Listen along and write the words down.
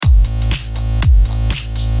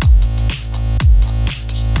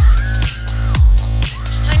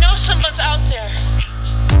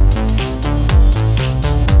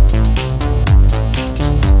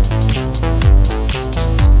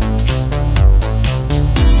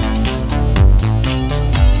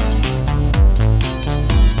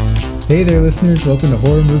Hey there, listeners. Welcome to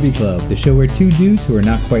Horror Movie Club, the show where two dudes who are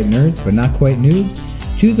not quite nerds but not quite noobs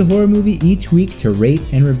choose a horror movie each week to rate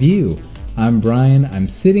and review. I'm Brian. I'm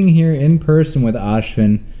sitting here in person with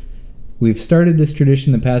Ashvin. We've started this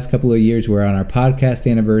tradition the past couple of years where on our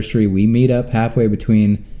podcast anniversary, we meet up halfway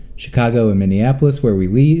between Chicago and Minneapolis where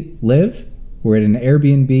we live. We're at an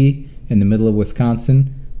Airbnb in the middle of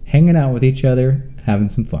Wisconsin, hanging out with each other, having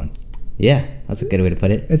some fun. Yeah, that's a good way to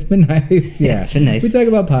put it. It's been nice. Yeah, it's been nice. We talk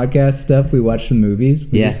about podcast stuff. We watch some movies.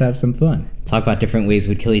 We just have some fun. Talk about different ways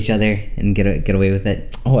we'd kill each other and get away with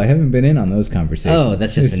it. Oh, I haven't been in on those conversations. Oh,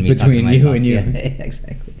 that's just been me between talking to you and you. Yeah,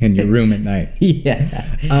 exactly. In your room at night.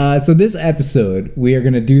 Yeah. So this episode, we are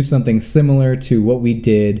going to do something similar to what we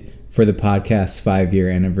did for the podcast's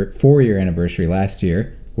 4-year anniversary last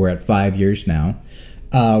year. We're at 5 years now.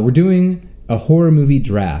 We're doing a horror movie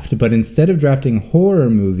draft, but instead of drafting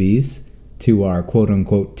horror movies to our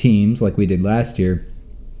quote-unquote teams like we did last year,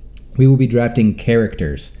 we will be drafting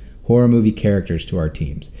characters, horror movie characters to our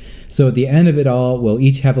teams. So at the end of it all, we'll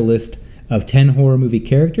each have a list of 10 horror movie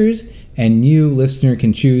characters, and you, listener,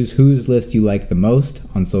 can choose whose list you like the most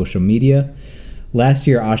on social media. Last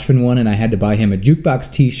year, Ashvin won, and I had to buy him a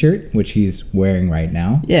Jukebox t-shirt, which he's wearing right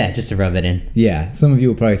now. Yeah, just to rub it in. Yeah, some of you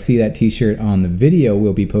will probably see that t-shirt on the video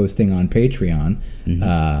we'll be posting on Patreon.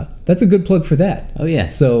 Mm-hmm. That's a good plug for that. Oh, yeah.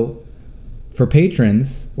 So for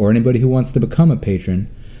patrons, or anybody who wants to become a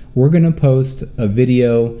patron, we're going to post a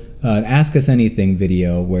video, an Ask Us Anything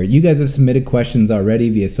video, where you guys have submitted questions already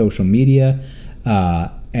via social media,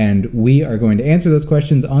 and we are going to answer those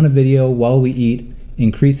questions on a video while we eat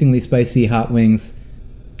increasingly spicy hot wings,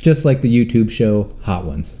 just like the YouTube show Hot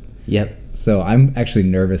Ones. Yep. So I'm actually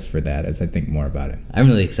nervous for that as I think more about it. I'm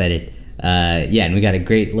really excited. And we got a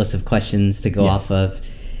great list of questions to go off of.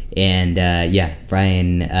 And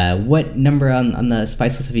Brian, what number on the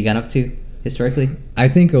spice list have you gone up to historically? I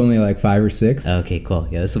think only like 5 or 6. Okay, cool.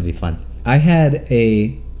 Yeah, this will be fun. I had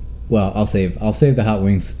I'll save the hot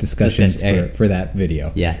wings discussions for that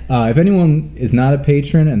video. Yeah. If anyone is not a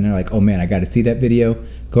patron and they're like, oh man, I got to see that video,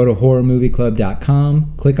 go to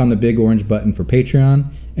horrormovieclub.com, click on the big orange button for Patreon,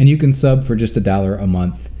 and you can sub for just $1 a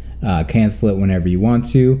month. Cancel it whenever you want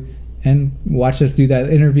to, and watch us do that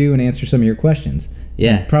interview and answer some of your questions.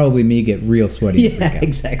 Yeah. And probably me get real sweaty. Yeah,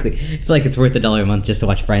 exactly. I feel like it's worth $1 a month just to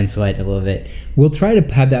watch Brian sweat a little bit. We'll try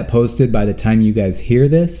to have that posted by the time you guys hear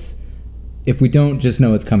this. If we don't, just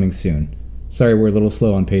know it's coming soon. Sorry, we're a little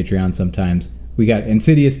slow on Patreon sometimes. We got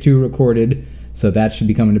Insidious 2 recorded, so that should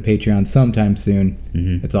be coming to Patreon sometime soon.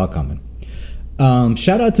 Mm-hmm. It's all coming.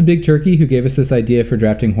 Shout out to Big Turkey, who gave us this idea for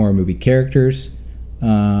drafting horror movie characters.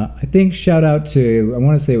 I think shout out to, I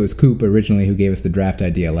want to say it was Coop originally who gave us the draft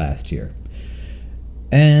idea last year.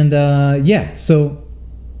 And so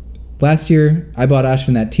last year I bought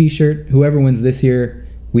Ashvin that t-shirt. Whoever wins this year,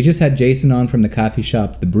 we just had Jason on from the coffee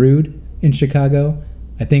shop The Brood in Chicago.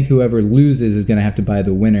 I think whoever loses is going to have to buy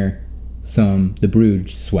the winner some The Brood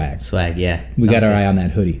swag. Swag, yeah. We got our eye on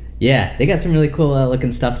that hoodie. Yeah, they got some really cool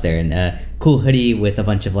looking stuff there, and cool hoodie with a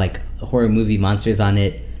bunch of like horror movie monsters on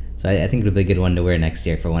it. So I think it'll be a good one to wear next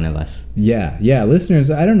year for one of us. Yeah,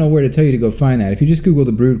 listeners, I don't know where to tell you to go find that. If you just Google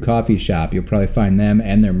The Brood Coffee Shop, you'll probably find them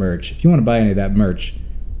and their merch. If you want to buy any of that merch,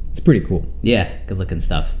 it's pretty cool. Yeah, good looking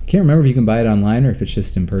stuff. Can't remember if you can buy it online or if it's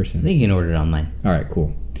just in person. I think you can order it online. All right,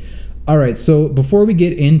 cool. All right, so before we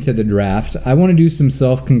get into the draft, I want to do some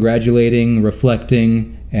self-congratulating,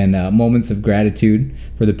 reflecting, and moments of gratitude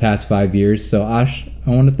for the past 5 years. So, Ash,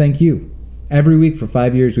 I want to thank you. Every week for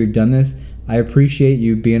 5 years we've done this. I appreciate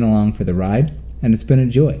you being along for the ride, and it's been a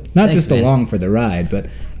joy. Not just along for the ride, but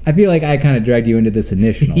I feel like I kind of dragged you into this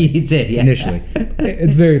initially. You did, yeah. Initially.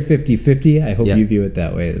 It's very 50-50. I hope you view it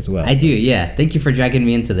that way as well. I do, yeah. Thank you for dragging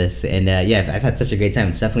me into this. And I've had such a great time.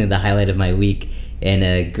 It's definitely the highlight of my week and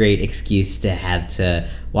a great excuse to have to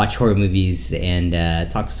watch horror movies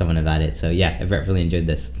and talk to someone about it. So, yeah, I've really enjoyed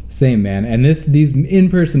this. Same, man. And these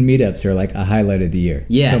in-person meetups are like a highlight of the year.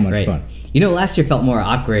 Yeah, so much fun. You know, last year felt more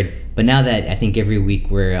awkward, but now that I think every week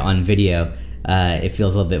we're on video, it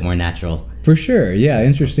feels a little bit more natural. For sure, yeah,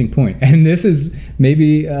 interesting point. And this is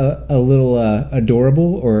maybe a little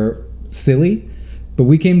adorable or silly, but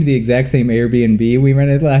we came to the exact same Airbnb we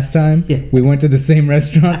rented last time. Yeah. We went to the same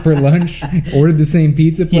restaurant for lunch, ordered the same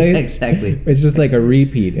pizza place. Yeah, exactly. It's just like a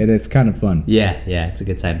repeat, and it's kind of fun. Yeah, it's a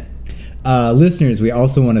good time. Listeners, we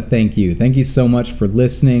also want to thank you. Thank you so much for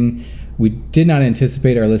listening. We did not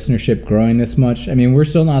anticipate our listenership growing this much. I mean, we're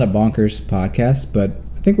still not a bonkers podcast, but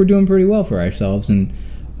I think we're doing pretty well for ourselves, and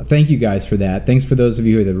thank you guys for that. Thanks for those of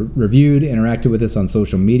you who have reviewed, interacted with us on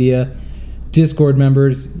social media. Discord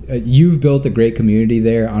members, you've built a great community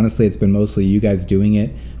there. Honestly, it's been mostly you guys doing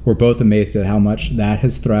it. We're both amazed at how much that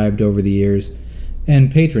has thrived over the years.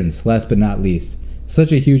 And patrons, last but not least.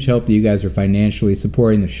 Such a huge help that you guys are financially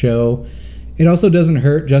supporting the show. It also doesn't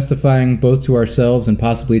hurt justifying both to ourselves and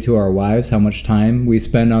possibly to our wives how much time we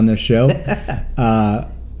spend on this show.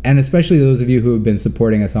 And especially those of you who have been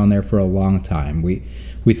supporting us on there for a long time. We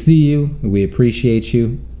see you. We appreciate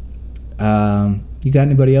you. You got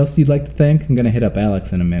anybody else you'd like to thank? I'm going to hit up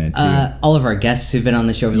Alex in a minute, too. All of our guests who've been on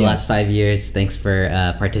the show over the last 5 years, thanks for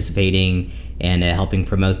participating and helping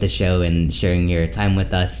promote the show and sharing your time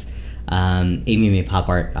with us. Amy made pop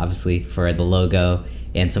art, obviously, for the logo,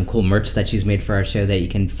 and some cool merch that she's made for our show that you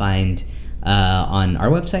can find on our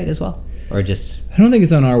website as well. Or just... I don't think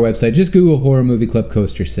it's on our website. Just Google Horror Movie Club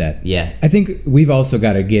Coaster Set. Yeah. I think we've also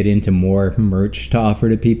got to get into more merch to offer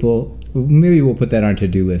to people. Maybe we'll put that on a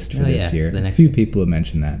to-do list for this year. A few people have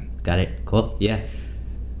mentioned that. Got it. Cool. Yeah.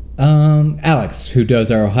 Alex, who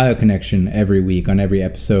does our Ohio Connection every week on every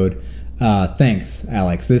episode. Thanks,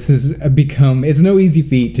 Alex. This has become... It's no easy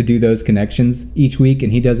feat to do those connections each week,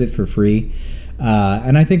 and he does it for free.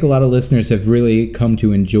 And I think a lot of listeners have really come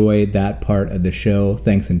to enjoy that part of the show,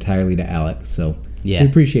 thanks entirely to Alex. So we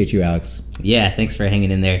appreciate you, Alex. Yeah, thanks for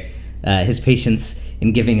hanging in there. His patience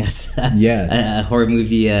in giving us a horror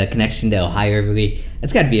movie connection to Ohio every week.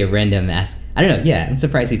 That's got to be a random ass. I don't know. Yeah, I'm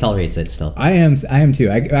surprised he tolerates it still. I am too.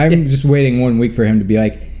 I'm just waiting 1 week for him to be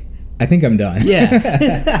like, I think I'm done. Yeah.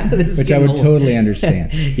 Which I would totally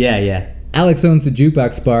understand. Yeah. Alex owns the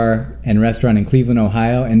Jukebox Bar and Restaurant in Cleveland,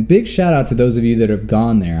 Ohio, and big shout out to those of you that have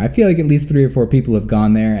gone there. I feel like at least 3 or 4 people have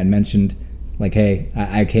gone there and mentioned, like, hey,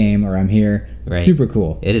 I came or I'm here. Right. Super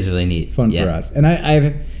cool. It is really neat. Fun for us. And I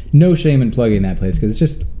have no shame in plugging that place because it's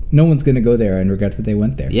just no one's going to go there and regret that they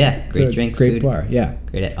went there. Yeah, great drinks, great food. Bar. Yeah,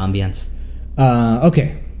 great ambiance.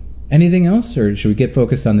 Okay, anything else, or should we get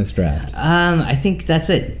focused on this draft? I think that's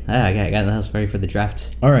it. I got the house ready for the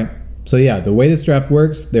draft. All right. So yeah, the way this draft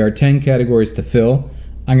works, there are 10 categories to fill.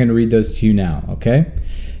 I'm going to read those to you now. Okay.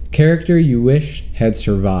 Character you wish had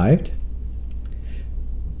survived.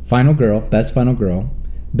 Final girl, best final girl,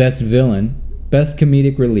 best villain, best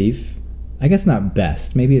comedic relief. I guess not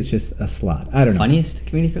best. Maybe it's just a slot. I don't know. Funniest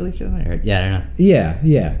comedic relief? Yeah, I don't know.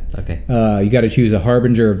 Yeah. Okay. You got to choose a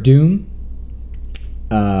harbinger of doom,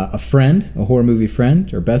 a friend, a horror movie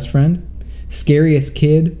friend or best friend, scariest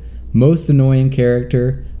kid, most annoying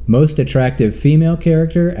character, most attractive female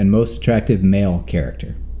character, and most attractive male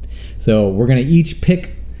character. So we're going to each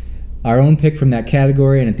pick our own pick from that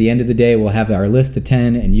category, and at the end of the day, we'll have our list of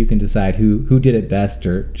 10, and you can decide who did it best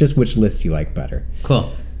or just which list you like better.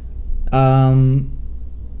 Cool.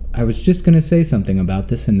 I was just going to say something about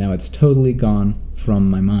this, and now it's totally gone from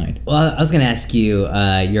my mind. Well, I was going to ask you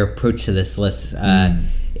your approach to this list.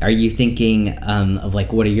 Are you thinking of,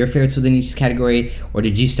 like, what are your favorites within each category, or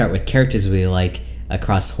did you start with characters we like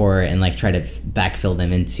across horror and, like, try to backfill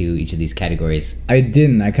them into each of these categories? I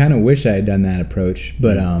didn't. I kind of wish I had done that approach,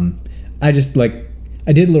 but I just, I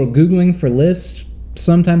did a little Googling for lists.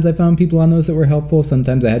 Sometimes I found people on those that were helpful.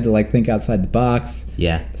 Sometimes I had to, think outside the box.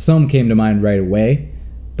 Yeah. Some came to mind right away,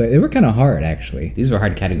 but they were kind of hard, actually. These were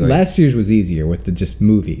hard categories. Last year's was easier with the just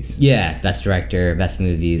movies. Yeah, best director, best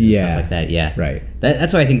movies, and stuff like that. Yeah, right.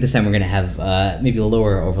 That's why I think this time we're gonna have maybe a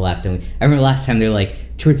lower overlap than I remember last time. There were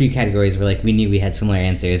 2 or 3 categories where we knew we had similar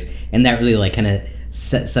answers, and that really kind of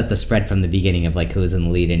set the spread from the beginning of who was in the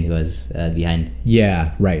lead and who was behind.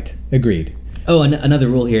 Yeah, right. Agreed. Oh, another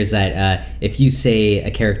rule here is that if you say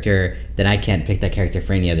a character, then I can't pick that character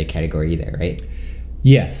for any other category either, right?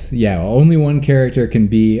 Yes, yeah. Only one character can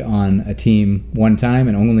be on a team one time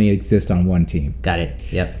and only exist on one team. Got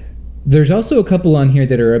it. Yep. There's also a couple on here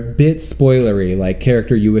that are a bit spoilery, like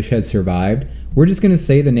character you wish had survived. We're just going to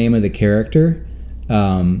say the name of the character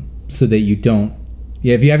so that you don't...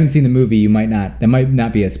 Yeah, if you haven't seen the movie, you might not... That might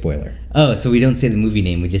not be a spoiler. Oh, so we don't say the movie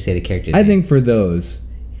name, we just say the character's name. I think for those...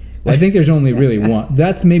 I think there's only really one.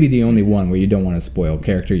 That's maybe the only one where you don't want to spoil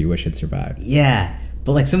character you wish had survived. Yeah,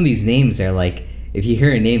 but some of these names are if you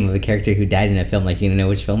hear a name of a character who died in a film, you know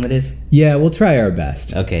which film it is? Yeah, we'll try our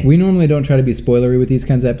best. Okay. We normally don't try to be spoilery with these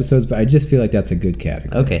kinds of episodes, but I just feel like that's a good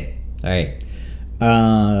category. Okay, all right.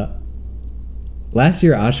 Last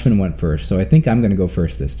year, Ashvin went first, so I think I'm going to go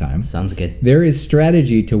first this time. Sounds good. There is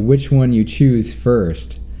strategy to which one you choose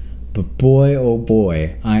first, but boy, oh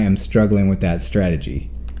boy, I am struggling with that strategy.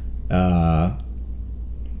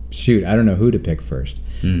 Shoot, I don't know who to pick first.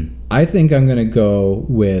 I think I'm going to go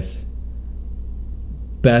with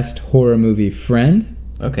best horror movie friend.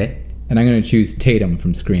 Okay. And I'm going to choose Tatum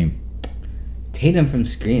from Scream. Tatum from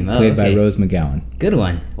Scream. Oh, played by okay. Rose McGowan. Good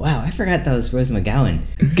one. Wow, I forgot that was Rose McGowan.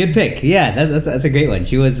 Good pick. Yeah, that's a great one.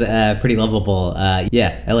 She was pretty lovable.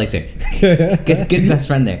 Yeah, I liked her. good best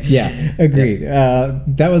friend there. Yeah, agreed.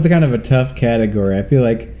 That was kind of a tough category. I feel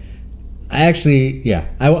like I actually,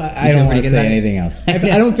 I don't want to say anything else. I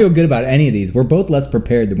don't feel good about any of these. We're both less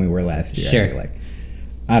prepared than we were last year. Sure. I feel like.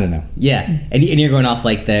 I don't know. Yeah, and you're going off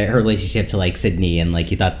like her relationship to like Sydney, and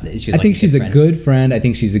like you thought she was. I think she's a good friend. I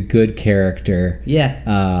think she's a good character.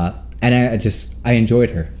 Yeah. And I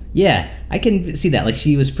enjoyed her. Yeah, I can see that. Like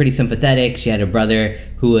she was pretty sympathetic. She had a brother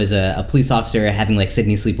who was a police officer, having like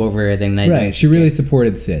Sydney sleep over the night. Right. She really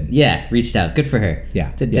supported Sid. Yeah, reached out. Good for her.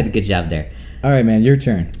 Yeah. Did a good job there. All right, man, your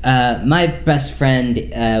turn. My best friend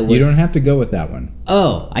was... You don't have to go with that one.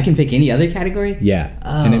 Oh, I can pick any other category? Yeah,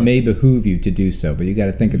 oh. And it may behoove you to do so, but you got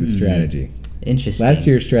to think of the strategy. Interesting. Last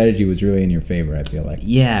year's strategy was really in your favor, I feel like.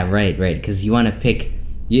 Yeah, right, because you want to pick...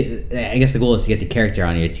 I guess the goal is to get the character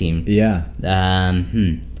on your team. Yeah.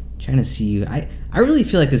 Trying to see... I really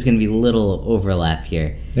feel like there's going to be little overlap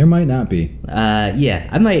here. There might not be. Yeah,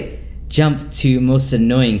 I might jump to most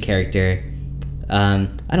annoying character...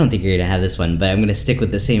 I don't think you're gonna have this one, but I'm gonna stick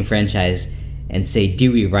with the same franchise and say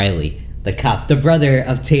Dewey Riley, the cop, the brother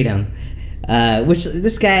of Tatum, which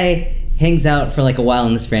this guy hangs out for like a while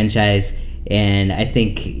in this franchise, and I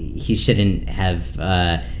think he shouldn't have,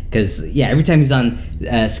 because every time he's on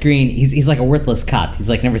screen, he's like a worthless cop. He's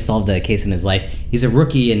like never solved a case in his life. He's a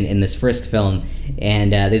rookie in this first film,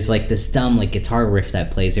 and there's like this dumb like guitar riff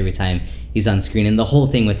that plays every time he's on screen, and the whole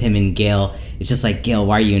thing with him and Gale, it's just like, Gale,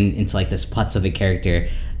 why are you into like this putz of a character?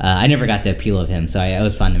 I never got the appeal of him, so I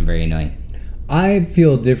always found him very annoying. I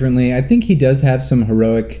feel differently. I think he does have some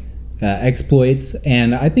heroic exploits,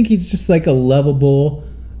 and I think he's just like a lovable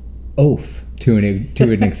oaf to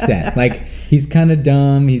an extent. Like he's kind of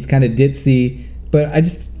dumb, he's kind of ditzy, but I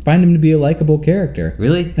just find him to be a likable character.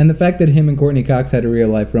 Really? And the fact that him and Courtney Cox had a real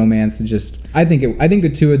life romance, I think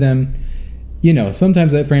the two of them. You know,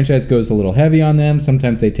 sometimes that franchise goes a little heavy on them.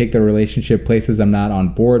 Sometimes they take their relationship places I'm not on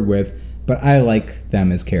board with. But I like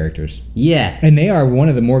them as characters. Yeah. And they are one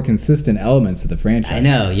of the more consistent elements of the franchise. I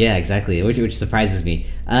know, yeah, exactly, which surprises me.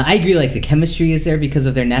 I agree, like, the chemistry is there because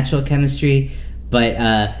of their natural chemistry. But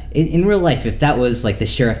in real life, if that was, like, the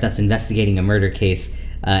sheriff that's investigating a murder case...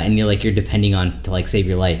 and you're depending on to like save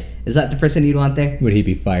your life. Is that the person you'd want there? Would he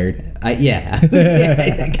be fired? Yeah.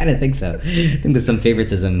 I kind of think so. I think there's some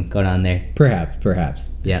favoritism going on there.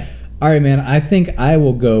 Perhaps. Yeah. All right, man. I think I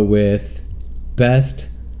will go with best.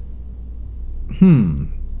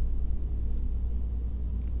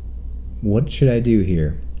 What should I do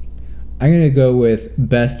here? I'm gonna go with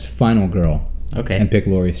best final girl. Okay. And pick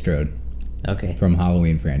Laurie Strode. Okay. From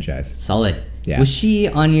Halloween franchise. Solid. Yeah. Was she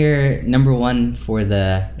on your number one for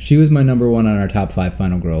the... She was my number one on our top 5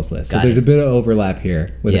 final girls list. So there's a bit of overlap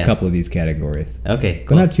here with a couple of these categories. Okay,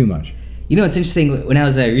 cool. But not too much. You know, it's interesting, when I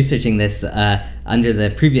was researching this, under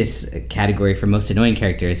the previous category for most annoying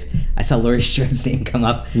characters, I saw Laurie Strode's name come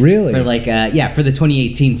up. Really? For for the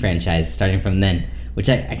 2018 franchise, starting from then, which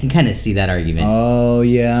I can kind of see that argument. Oh,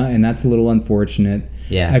 yeah, and that's a little unfortunate.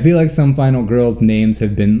 Yeah. I feel like some final girls' names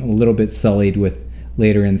have been a little bit sullied with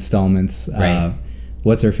later installments. Right.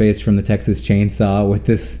 What's her face from the Texas Chainsaw with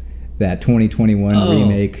that 2021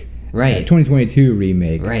 remake. Right. 2022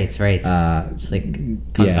 remake. Right. Just like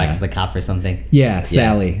comes back as the cop or something. Yeah,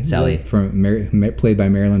 Sally. Yeah, Sally. Played by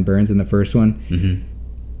Marilyn Burns in the first one. Mm-hmm.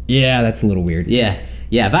 Yeah, that's a little weird. Yeah,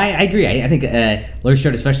 but I agree. I think Laurie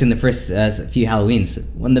Strode, especially in the first few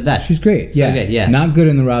Halloweens, one of the best. She's great. So good, yeah. Not good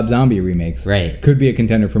in the Rob Zombie remakes. Right. Could be a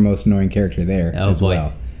contender for most annoying character there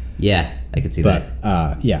well. Yeah, I could see that.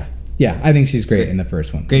 But, yeah, I think she's great in the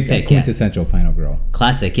first one. Great pick, quintessential final girl.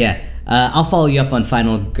 Classic, yeah. I'll follow you up on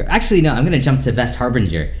final... Actually, no, I'm going to jump to Best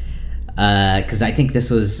Harbinger, because I think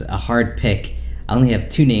this was a hard pick. I only have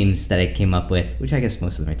 2 names that I came up with, which I guess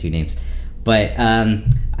most of them are 2 names. But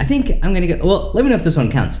I think I'm going to go... Well, let me know if this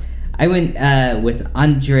one counts. I went with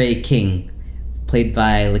Andre King, played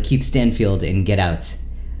by Lakeith Stanfield in Get Out.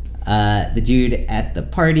 The dude at the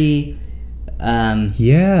party...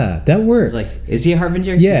 yeah, that works. Is he a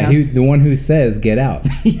harbinger? Yeah, he's the one who says "get out."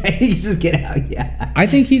 Yeah, he says "get out." Yeah, I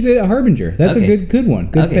think he's a harbinger. That's a good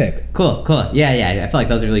one. Good pick. Cool. Yeah. I feel like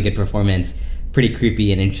that was a really good performance. Pretty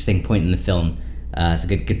creepy and interesting point in the film. It's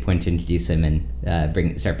a good point to introduce him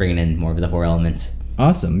and start bringing in more of the horror elements.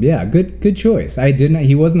 Awesome. Yeah, good choice.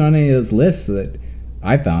 He wasn't on any of those lists that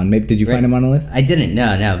I found. Maybe did you find him on a list? I didn't.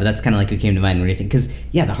 No. But that's kind of like who came to mind when you think,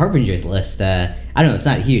 because the Harbingers list. I don't know. It's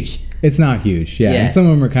not huge. It's not huge, yeah. And some of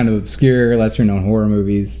them are kind of obscure, lesser-known horror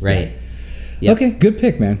movies. Right. Yep. Okay, good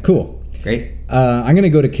pick, man. Cool. Great. I'm going to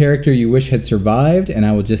go to character you wish had survived, and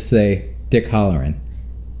I will just say Dick Hallorann,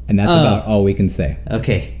 and that's about all we can say.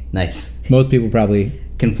 Okay, nice. Most people probably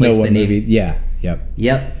Can place know what the name. movie. Yeah, yep.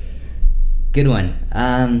 Yep. Good one.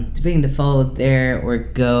 Debating to follow there or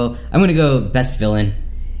go. I'm gonna go best villain,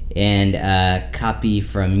 and copy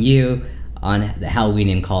from you on the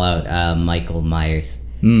Halloween call out Michael Myers.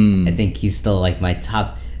 I think he's still like my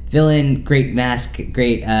top villain. Great mask.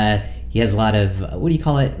 Great. He has a lot of what do you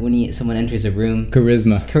call it when someone enters a room?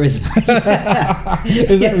 Charisma.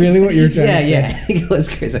 Is that really what you're trying to say? Yeah, I think it was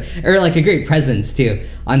charisma. Or like a great presence too,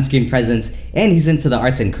 on-screen presence. And he's into the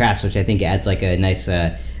arts and crafts, which I think adds like a nice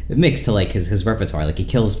mix to like his repertoire. Like he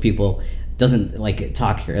kills people, doesn't like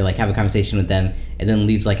talk or like have a conversation with them, and then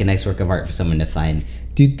leaves like a nice work of art for someone to find.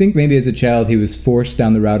 Do you think maybe as a child he was forced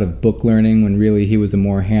down the route of book learning when really he was a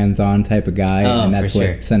more hands-on type of guy, and that's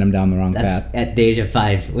what sent him down the wrong path? At the age of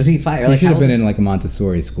 5. Was he 5? Or He like should have been in like a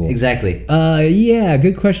Montessori school. Exactly. Yeah,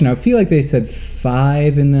 good question. I feel like they said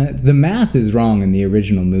 5 in the math is wrong in the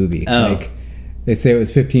original movie. Oh. Like they say it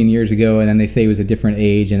was 15 years ago, and then they say it was a different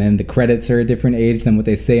age, and then the credits are a different age than what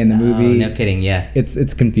they say in the movie. Oh, no kidding, yeah.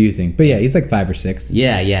 It's confusing. But yeah, he's like 5 or 6.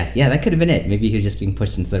 Yeah, that could have been it. Maybe he was just being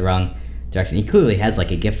pushed into the wrong direction. He clearly has like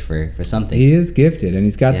a gift for something. He is gifted, and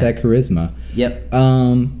he's got that charisma. Yep.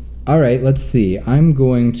 All right, let's see. I'm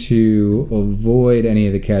going to avoid any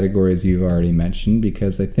of the categories you've already mentioned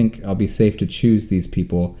because I think I'll be safe to choose these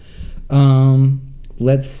people.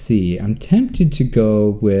 Let's see. I'm tempted to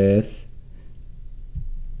go with...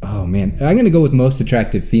 Oh, man. I'm going to go with most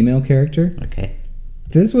attractive female character. Okay.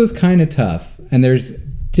 This was kind of tough, and there's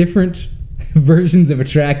different versions of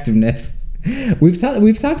attractiveness. We've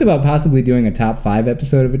talked about possibly doing a top 5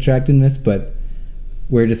 episode of attractiveness, but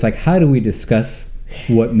we're just like, how do we discuss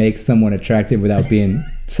what makes someone attractive without being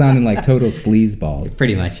sounding like total sleazeballs?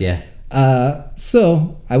 Pretty much, yeah.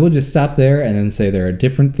 So I will just stop there and then say there are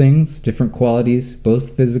different things, different qualities,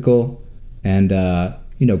 both physical and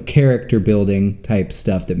character building type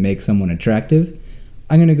stuff that make someone attractive.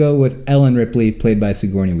 I'm gonna go with Ellen Ripley, played by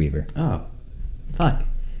Sigourney Weaver. Oh, fuck.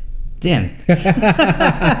 Damn.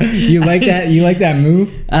 You like that? You like that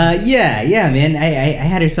move? Yeah, man. I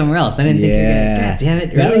had her somewhere else. I didn't think you were gonna. God damn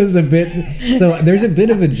it! Really? That was a bit. So there's a bit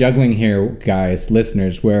of a juggling here, guys,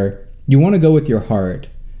 listeners, where you want to go with your heart,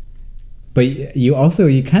 but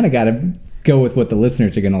you kind of got to go with what the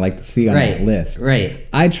listeners are gonna like to see on that list. Right.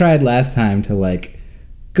 I tried last time to like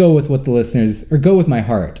go with what the listeners, or go with my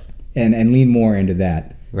heart and lean more into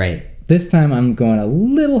that. Right. This time I'm going a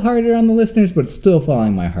little harder on the listeners, but still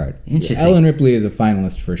following my heart. Interesting. Ellen Ripley is a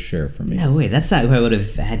finalist for sure for me. No way, that's not who I would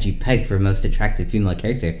have had you pegged for most attractive female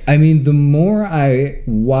character. I mean, the more I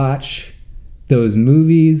watch those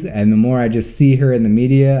movies and the more I just see her in the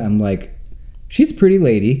media, I'm like, she's a pretty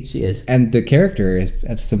lady. She is. And the character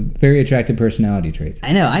has some very attractive personality traits.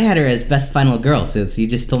 I know, I had her as best final girl, so you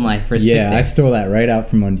just stole my first pick there. I stole that right out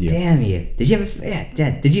from under you. Damn you. Did you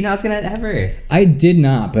have did you know I was going to have her? I did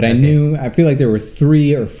not, but I feel like there were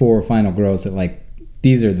 3 or 4 final girls that like,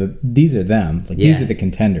 these are them. Like these are the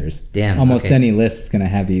contenders. Damn. Almost any list is going to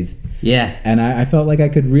have these. Yeah. And I felt like I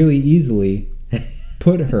could really easily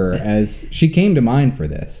put her as, she came to mind for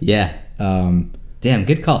this. Yeah. Damn,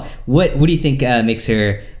 good call. What do you think makes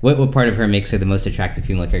her? What part of her makes her the most attractive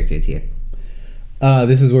female character to you?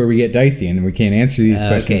 This is where we get dicey, and we can't answer these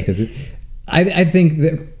questions because I think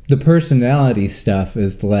that the personality stuff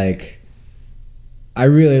is like, I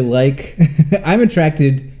really like. I'm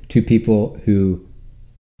attracted to people who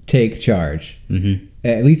take charge. Mm-hmm.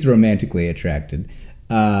 At least romantically attracted.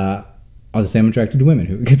 I'll just say I'm attracted to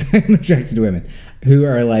women because I'm attracted to women who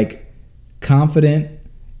are like confident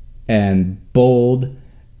and bold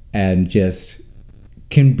and just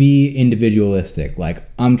can be individualistic. Like,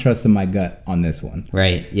 I'm trusting my gut on this one.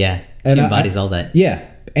 Right, yeah. She embodies all that. Yeah.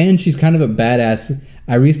 And she's kind of a badass.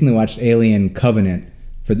 I recently watched Alien Covenant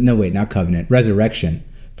not Covenant, Resurrection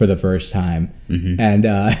for the first time. Mm-hmm. And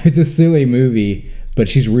it's a silly movie, but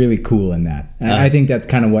she's really cool in that. And I think that's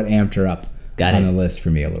kind of what amped her up on the list for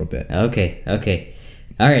me a little bit. Okay.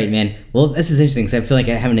 All right, man. Well, this is interesting because I feel like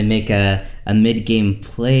I'm having to make a mid-game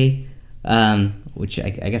play, which I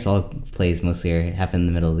guess all plays mostly happen in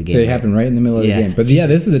the middle of the game. They happen right in the middle of the game. But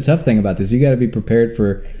this is the tough thing about this. You got to be prepared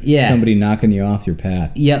for somebody knocking you off your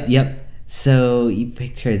path. Yep. So you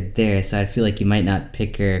picked her there, so I feel like you might not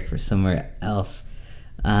pick her for somewhere else.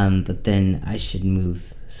 But then I should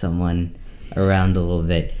move someone around a little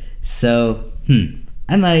bit. So,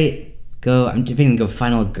 I might go... I'm debating to go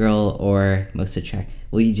final girl or most attractive...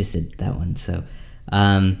 Well, you just did that one, so...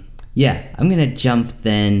 I'm gonna jump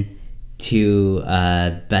then to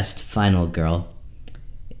best final girl.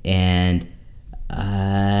 And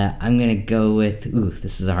I'm gonna go with... Ooh,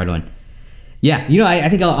 this is a hard one. Yeah, you know, I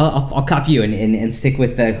think I'll copy you and stick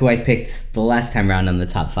with who I picked the last time around on the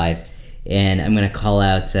top 5. And I'm going to call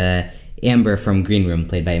out Amber from Green Room,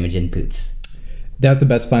 played by Imogen Poots. That's the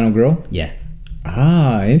best final girl? Yeah.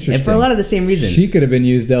 Ah, interesting. And for a lot of the same reasons. She could have been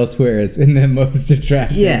used elsewhere as in the most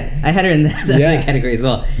attractive. Yeah, I had her in that other category as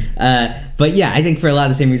well. But yeah, I think for a lot of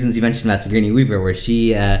the same reasons you mentioned about Sigourney Weaver, where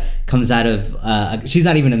she comes out of... she's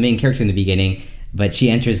not even a main character in the beginning, but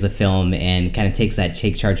she enters the film and kind of takes that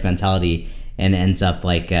take charge mentality and ends up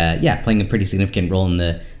like, playing a pretty significant role in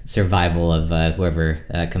the survival of whoever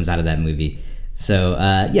comes out of that movie. So,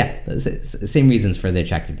 same reasons for the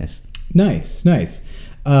attractiveness. Nice.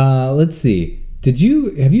 Let's see. Have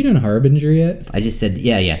you done Harbinger yet? I just said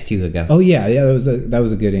 2 ago. Oh yeah, that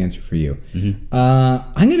was a good answer for you. Mm-hmm.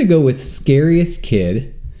 I'm gonna go with Scariest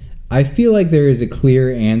Kid. I feel like there is a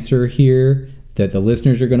clear answer here that the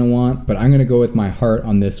listeners are gonna want, but I'm gonna go with my heart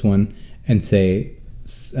on this one and say,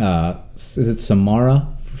 is it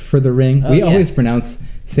Samara for The Ring? We always pronounce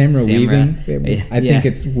Samara Weaving. I think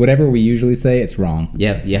it's whatever we usually say. It's wrong.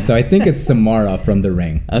 Yep. So I think it's Samara from The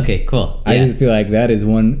Ring. Okay, cool. I just feel like that is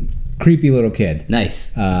one creepy little kid.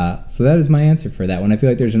 Nice. So that is my answer for that one. I feel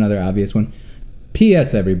like there's another obvious one.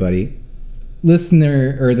 P.S. Everybody,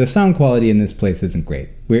 the sound quality in this place isn't great.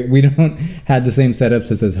 We don't have the same setups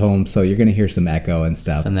as at home, so you're gonna hear some echo and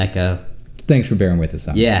stuff. Some echo. Thanks for bearing with us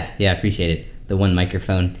on that. Yeah, appreciate it. The one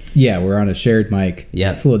microphone. Yeah, we're on a shared mic.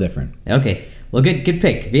 Yeah, it's a little different. Okay, well, good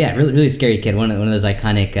pick. Yeah, really scary kid. One of those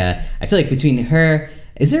iconic. I feel like between her,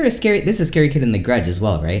 there's a scary kid in The Grudge as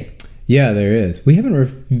well, right? Yeah, there is. We haven't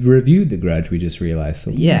reviewed The Grudge, we just realized,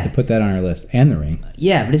 so we have to put that on our list, and The Ring.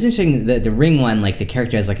 Yeah, but it's interesting, the Ring one, like the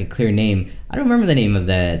character has like a clear name. I don't remember the name of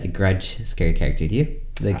the Grudge scary character, do you?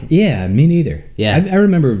 Yeah, me neither. Yeah. I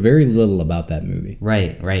remember very little about that movie.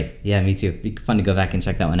 Right. Yeah, me too. It'd be fun to go back and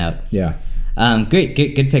check that one out. Yeah. Great,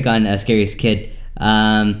 good pick on Scariest Kid.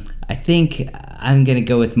 I think I'm going to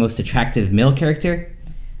go with most attractive male character.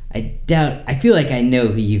 I feel like I know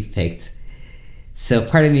who you've picked. So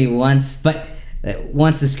part of me wants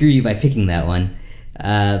to screw you by picking that one,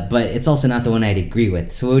 but it's also not the one I'd agree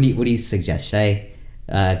with. So what do you suggest? Should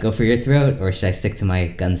I go for your throat, or should I stick to my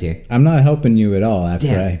guns here? I'm not helping you at all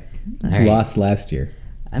after I lost last year.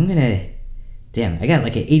 I got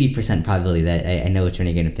like an 80% probability that I know which one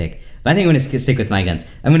you're gonna pick, but I think I'm gonna stick with my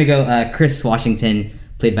guns. I'm gonna go Chris Washington,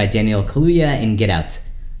 played by Daniel Kaluuya in Get Out.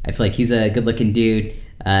 I feel like he's a good-looking dude.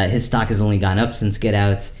 His stock has only gone up since Get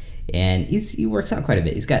Out. And he works out quite a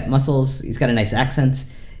bit. He's got muscles, he's got a nice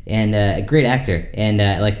accent, and a great actor. And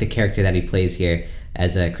I like the character that he plays here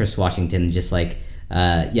as Chris Washington, just like,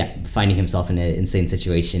 finding himself in an insane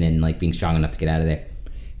situation and like being strong enough to get out of there.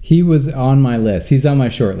 He was on my list. He's on my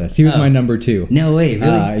short list. He was my number 2. No way, really?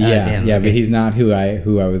 Damn, okay. But he's not who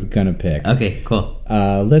I was gonna pick. Okay, cool.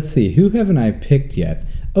 Let's see. Who haven't I picked yet?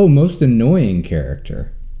 Oh, most annoying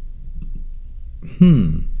character.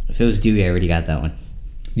 If it was Dewey, I already got that one.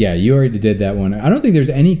 Yeah, you already did that one. I don't think there's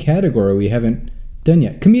any category we haven't done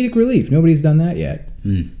yet. Comedic relief. Nobody's done that yet.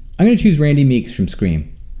 I'm going to choose Randy Meeks from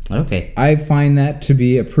Scream. Okay. I find that to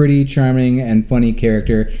be a pretty charming and funny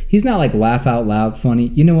character. He's not like laugh out loud funny.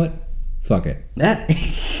 You know what? Fuck it.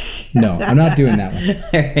 No, I'm not doing that one.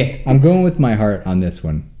 Right. I'm going with my heart on this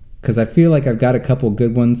one because I feel like I've got a couple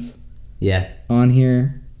good ones on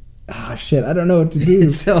here. Ah, shit. I don't know what to do.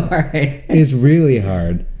 It's so hard. It's really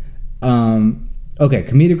hard. Okay,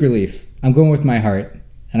 comedic relief. I'm going with my heart.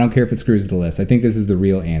 I don't care if it screws the list. I think this is the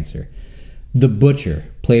real answer. The Butcher,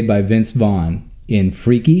 played by Vince Vaughn in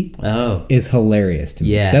Freaky, is hilarious to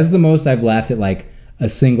me. Yeah. That's the most I've laughed at like a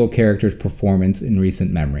single character's performance in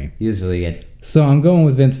recent memory. He was really good. So I'm going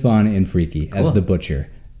with Vince Vaughn in Freaky as the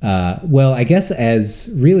Butcher. Well, I guess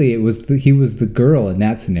he was the girl in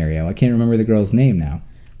that scenario. I can't remember the girl's name now.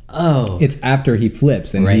 Oh. It's after he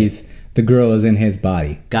flips and the girl is in his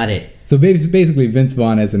body. Got it. So basically Vince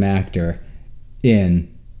Vaughn as an actor in...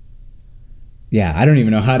 Yeah, I don't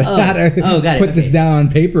even know how to put this down on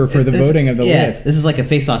paper for the voting of the list. This is like a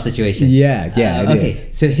face-off situation. Yeah, it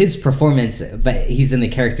is. So his performance, but he's in the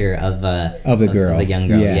character of the girl. Of the young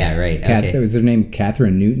girl. Yeah, right. Okay. Was her name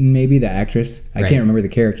Catherine Newton, maybe, the actress? I can't remember the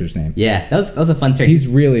character's name. Yeah, that was a fun turn. He's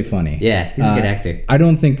really funny. Yeah, he's a good actor. I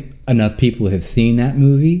don't think enough people have seen that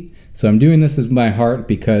movie, so I'm doing this with my heart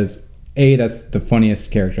because, A, that's the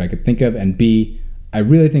funniest character I could think of, and B, I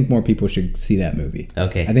really think more people should see that movie.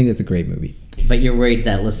 Okay. I think that's a great movie. But you're worried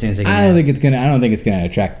that listeners are gonna... I don't think it's gonna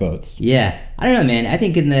attract votes. Yeah. I don't know, man. I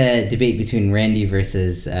think in the debate between Randy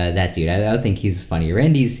versus that dude, I think he's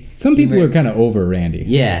funny. Some people are kind of over Randy.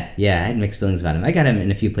 Yeah. I had mixed feelings about him. I got him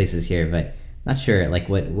in a few places here, but not sure like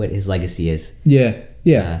what his legacy is.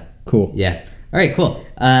 Yeah. Cool. Yeah. All right, cool.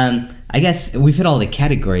 I guess we've hit all the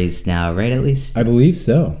categories now, right? At least. I believe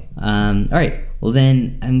so. All right. Well,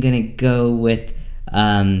 then I'm gonna go with.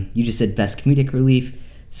 You just said best comedic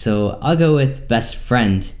relief, so I'll go with best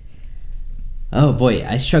friend. Oh boy,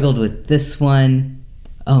 I struggled with this one.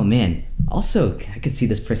 Oh man. Also, I could see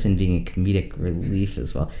this person being a comedic relief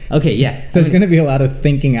as well. Okay, yeah. There's going to be a lot of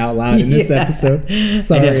thinking out loud in this episode.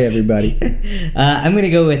 Sorry, everybody. I'm going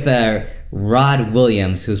to go with Rod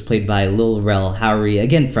Williams, who was played by Lil Rel Howery,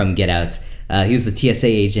 again from Get Out. He was the TSA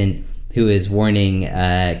agent who is warning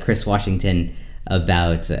Chris Washington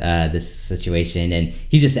about this situation, and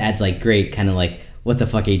he just adds like great kind of like, what the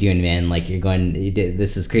fuck are you doing, man? Like,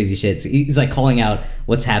 this is crazy shit. So he's like calling out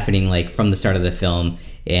what's happening like from the start of the film,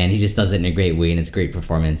 and he just does it in a great way, and it's a great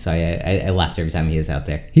performance. So I laughed every time he was out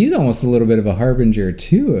there. He's almost a little bit of a harbinger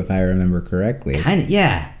too, if I remember correctly. Kind of,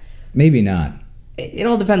 yeah. Maybe not. It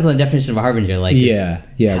all depends on the definition of a harbinger. Like, yeah,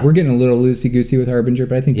 we're getting a little loosey-goosey with harbinger,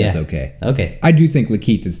 but I think that's okay. Okay. I do think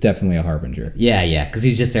Lakeith is definitely a harbinger. Yeah, because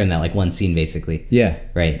he's just there in that like one scene, basically. Yeah.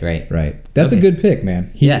 Right. That's okay. a good pick,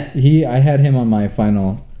 man. I had him on my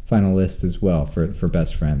final list as well for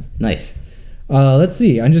best friends. Nice. Let's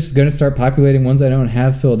see. I'm just gonna start populating ones I don't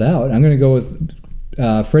have filled out. I'm gonna go with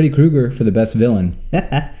Freddy Krueger for the best villain.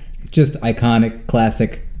 Just iconic,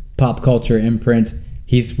 classic pop culture imprint.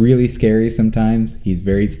 He's really scary sometimes. He's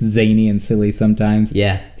very zany and silly sometimes.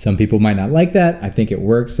 Yeah. Some people might not like that. I think it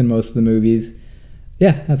works in most of the movies.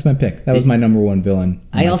 Yeah, that's my pick. That was my number one villain.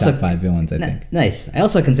 Top 5 villains, I think. Nice. I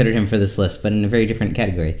also considered him for this list, but in a very different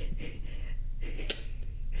category.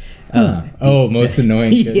 Most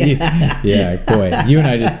annoying. Yeah, boy. You and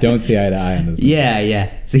I just don't see eye to eye on this.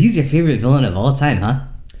 Yeah. So he's your favorite villain of all time, huh?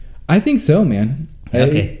 I think so, man.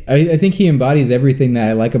 Okay. I think he embodies everything that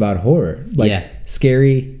I like about horror. Like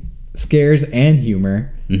scary scares and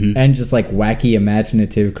humor, and just like wacky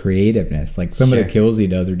imaginative creativeness. Like some of the kills he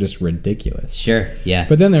does are just ridiculous. Sure, yeah.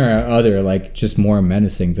 But then there are other like just more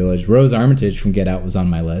menacing villains. Rose Armitage from Get Out was on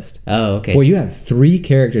my list. Oh, okay. Boy, you have 3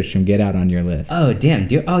 characters from Get Out on your list. Oh, damn,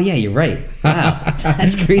 dude. Oh, yeah, you're right. Wow,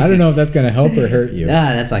 that's crazy. I don't know if that's gonna help or hurt you.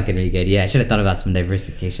 That's not gonna be good. Yeah, I should have thought about some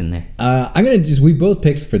diversification there. We both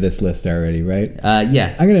picked for this list already, right?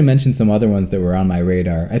 Yeah. I'm gonna mention some other ones that were on my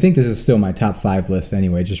radar. I think this is still my top 5 list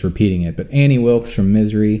anyway, just repeating it. But Annie Wilkes from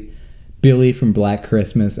Misery, Billy from Black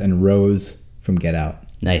Christmas, and Rose from Get Out.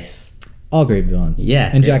 Nice. All great villains. Yeah.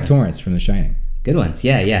 And Jack Torrance from The Shining. Good ones.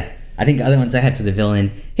 Yeah. I think other ones I had for the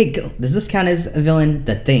villain. Hey, does this count as a villain?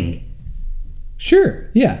 The Thing. Sure.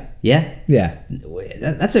 Yeah. Yeah. Yeah.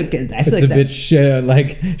 That's a. I feel it's like a bit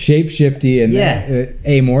like shape-shifty and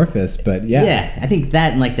amorphous, but yeah. Yeah, I think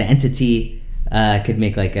that and like the entity could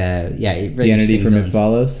make like a really the entity from villains. It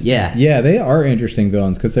Follows. Yeah, they are interesting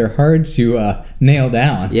villains because they're hard to nail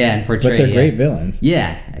down. Yeah, and portray. But they're great villains.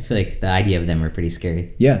 Yeah, I feel like the idea of them are pretty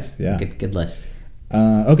scary. Yes. Yeah. Good list.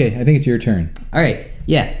 Okay, I think it's your turn. All right.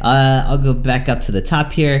 Yeah, I'll go back up to the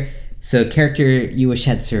top here. So character you wish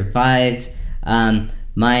had survived.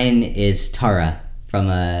 Mine is Tara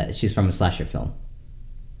she's from a slasher film.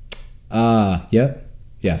 Yep.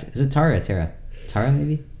 Yeah. Is it Tara or Tara? Tara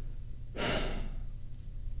maybe?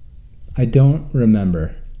 I don't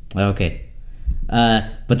remember. Okay.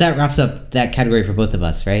 But that wraps up that category for both of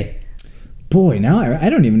us, right? Boy, now I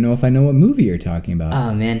don't even know if I know what movie you're talking about.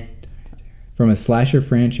 Oh, man. From a slasher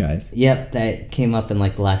franchise. Yep, that came up in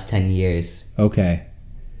like the last 10 years. Okay.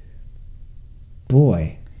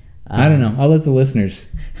 Boy. I don't know. I'll let the listeners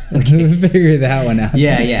figure that one out.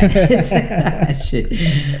 Yeah. Shit.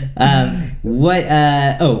 What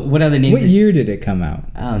other names? What year did it come out?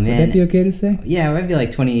 Oh, man. Would that be okay to say? Yeah, maybe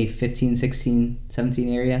like 2015, 16,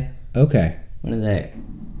 17 area. Okay. One of the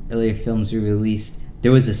earlier films we released.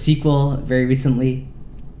 There was a sequel very recently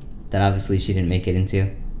that obviously she didn't make it into.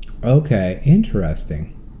 Okay.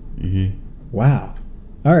 Interesting. Mm-hmm. Wow.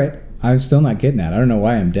 All right. I'm still not getting that. I don't know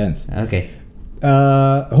why I'm dense. Okay.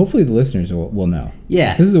 Hopefully the listeners will know.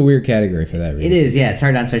 Yeah. This is a weird category for that reason. It is, yeah. It's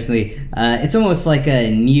hard to answer personally. It's almost like a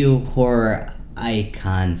new horror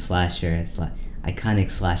iconic slasher,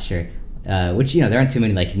 which, there aren't too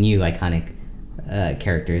many like new iconic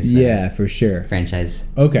characters. Yeah, for sure.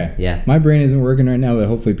 Franchise. Okay. Yeah. My brain isn't working right now, but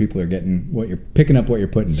hopefully people are picking up what you're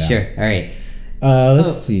putting down. Sure. All right.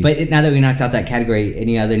 Let's see. But now that we knocked out that category,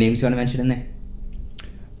 any other names you want to mention in there?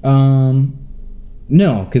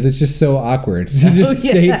 No, because it's just so awkward to just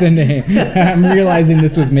state the name. I'm realizing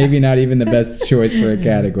this was maybe not even the best choice for a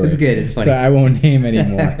category. It's good. It's funny. So I won't name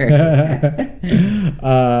anymore.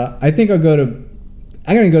 I think I'm going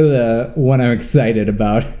to go to the one I'm excited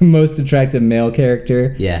about. Most attractive male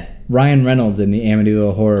character. Yeah. Ryan Reynolds in the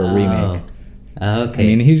Amityville Horror remake. Okay. I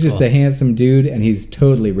mean, he's just cool. a handsome dude, and he's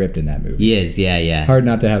totally ripped in that movie. He is, yeah. Hard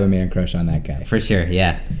not to have a man crush on that guy. For sure,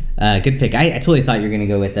 yeah. Good pick. I totally thought you were going to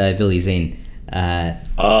go with Billy Zane.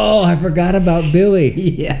 Oh, I forgot about Billy.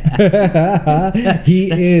 Yeah.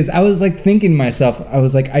 He is. I was like thinking to myself, I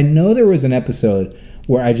was like, I know there was an episode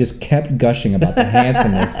where I just kept gushing about the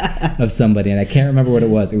handsomeness of somebody, and I can't remember what it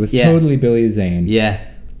was. It was totally Billy Zane. Yeah.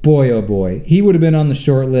 Boy, oh boy. He would have been on the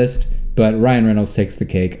short list, but Ryan Reynolds takes the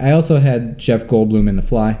cake. I also had Jeff Goldblum in The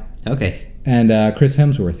Fly. Okay. And Chris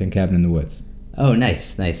Hemsworth in Cabin in the Woods. Oh,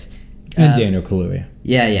 nice. And Daniel Kaluuya.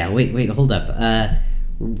 Yeah. Wait, hold up.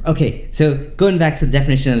 Okay, so going back to the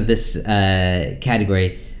definition of this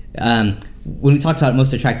category, when we talked about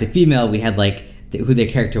most attractive female, we had like who their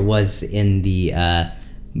character was in the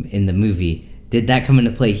movie. Did that come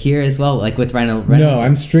into play here as well, like with Ryan Reynolds? No,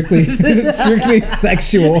 I'm strictly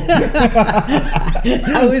sexual.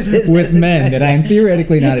 How is it with men that I'm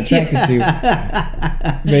theoretically not attracted to?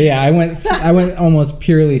 But yeah, I went almost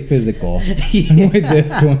purely physical with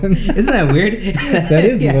this one. Isn't that weird? That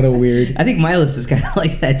is a little weird. I think my list is kind of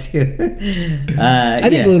like that too. I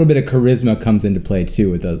think a little bit of charisma comes into play too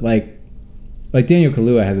with the like Daniel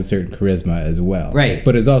Kaluuya has a certain charisma as well, right?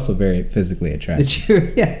 But is also very physically attractive. It's true.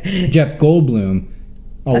 Yeah. Jeff Goldblum,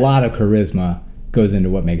 a lot of charisma goes into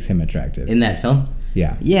what makes him attractive in that film.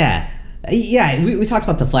 Yeah. We talked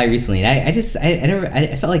about The Fly recently, and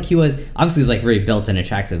I felt like he was obviously like very built and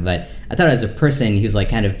attractive, but I thought as a person he was like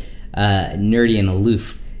kind of nerdy and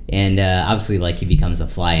aloof. And obviously, like, he becomes a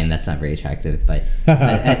fly, and that's not very attractive. But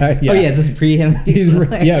yeah. Oh yeah, is this pre him?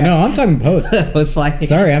 No, I'm talking post. Post fly.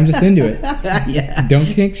 Sorry, I'm just into it. Yeah. Don't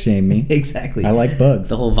kink shame me. Exactly. I like bugs.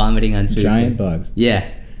 The whole vomiting on food. Giant bugs. Yeah.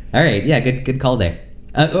 All right. Yeah. Good call there.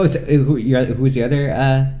 Who was the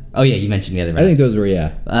other? Oh yeah, you mentioned the other. I think those were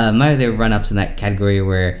my other run-ups in that category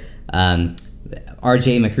were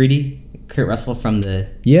R.J. McCready, Kurt Russell from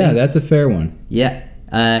the. Yeah, thing. That's a fair one. Yeah.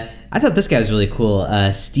 I thought this guy was really cool.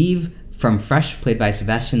 Steve from Fresh, played by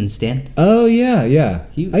Sebastian Stan. Oh yeah.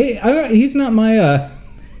 He's not my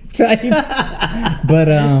type,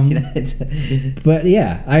 but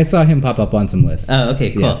yeah, I saw him pop up on some lists. Oh,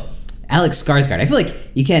 okay, cool. Yeah. Alex Skarsgård. I feel like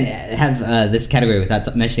you can't have this category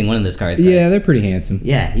without mentioning one of the Skarsgårds. Yeah, they're pretty handsome.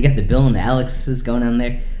 Yeah, you got the Bill and the Alexes going on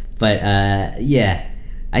there, but yeah.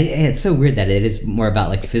 It's so weird that it is more about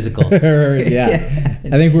like physical. Yeah.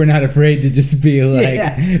 I think we're not afraid to just be like,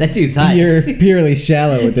 that dude's hot. You're purely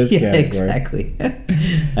shallow with this category. Exactly.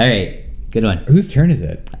 All right, good one. Whose turn is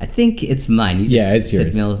it? I think it's mine. You just it's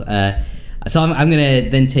said yours. Mills. So I'm gonna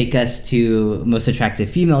then take us to most attractive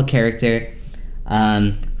female character.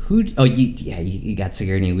 You got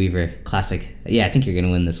Sigourney Weaver, classic. Yeah, I think you're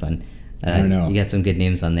gonna win this one. I don't know. You got some good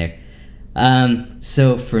names on there.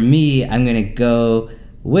 So for me, I'm gonna go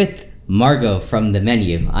with Margot from The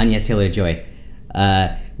Menu, Anya Taylor-Joy.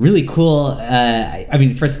 Really cool. I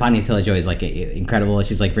mean, first of all, Anya Taylor-Joy is like incredible.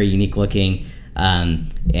 She's like very unique looking.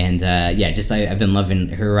 I've been loving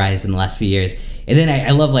her rise in the last few years. And then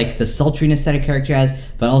I love like the sultriness that her character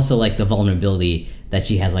has, but also like the vulnerability that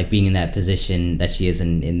she has, like being in that position that she is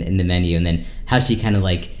in The Menu, and then how she kind of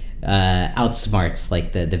like outsmarts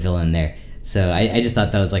like the villain there. So I just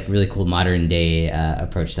thought that was like a really cool modern day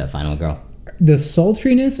approach to Final Girl. The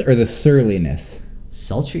sultriness or the surliness?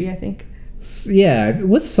 Sultry, I think. Yeah,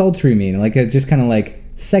 what's sultry mean? Like just kind of like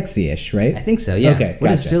sexy-ish, right? I think so. Yeah. Okay. What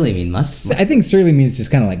does surly mean? Must. I think surly means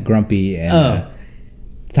just kind of like grumpy and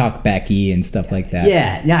talk backy and stuff like that.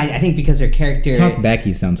 Yeah. No, I think because her character. Talk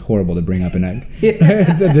backy sounds horrible to bring up in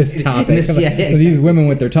this topic. Exactly. These women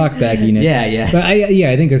with their talk backiness. Yeah. But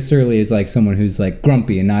I think a surly is like someone who's like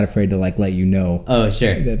grumpy and not afraid to like let you know. Oh,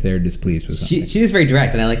 sure. That they're displeased with something. She is very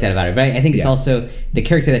direct, and I like that about her. But I think it's also the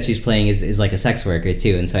character that she's playing is like a sex worker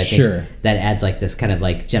too, and so I think that adds like this kind of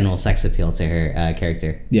like general sex appeal to her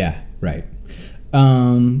character. Yeah. Right.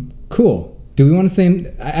 Cool. Do we want to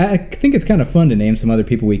say... I think it's kind of fun to name some other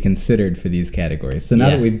people we considered for these categories. So now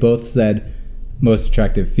that we've both said most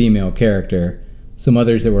attractive female character, some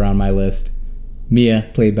others that were on my list.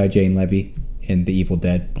 Mia, played by Jane Levy in the Evil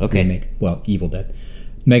Dead remake. Well, Evil Dead.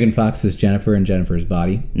 Megan Fox is Jennifer in Jennifer's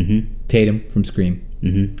Body. Mm-hmm. Tatum from Scream.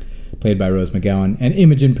 Mm-hmm. Played by Rose McGowan. And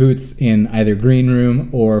Imogen Poots in either Green Room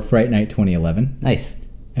or Fright Night 2011. Nice.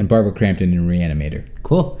 And Barbara Crampton in Reanimator.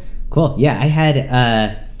 Cool. Yeah, I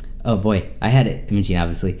had... I had Imogen,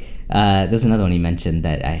 obviously. There's another one you mentioned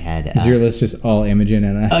that I had. Is your list just all Imogen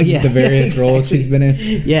and the various exactly. roles she's been in?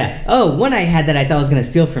 Yeah. Oh, one I had that I thought I was going to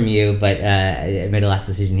steal from you, but I made a last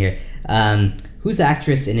decision here. Who's the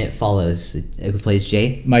actress in It Follows who plays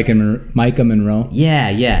Jay? Micah Monroe.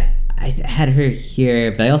 Yeah. I had her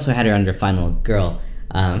here, but I also had her under Final Girl.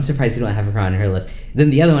 I'm surprised you don't have her on her list.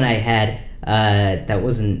 Then the other one I had that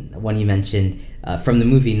wasn't one you mentioned. From the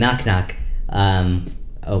movie Knock Knock.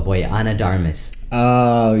 Oh boy, Ana de Armas.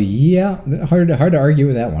 Oh yeah, hard to argue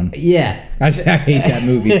with that one. Yeah, I hate that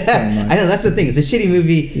movie so much. I know, that's the thing. It's a shitty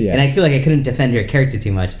movie, Yeah. and I feel like I couldn't defend her character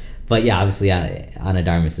too much. But yeah, obviously, Ana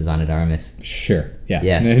de Armas is Ana de Armas. Sure. Yeah.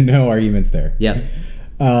 Yeah. No arguments there. Yep.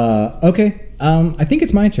 Okay. I think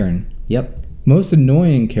it's my turn. Yep. Most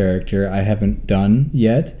annoying character I haven't done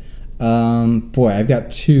yet. Boy, I've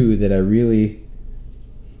got two that I really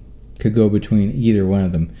could go between either one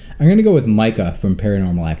of them. I'm gonna go with Micah from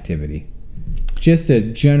Paranormal Activity. Just a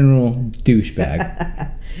general douchebag.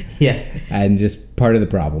 Yeah. And just part of the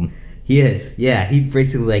problem. He is. Yeah. He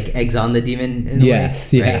basically like eggs on the demon. In a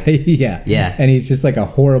Yes. way, Yeah. right? Yeah. Yeah. And he's just like a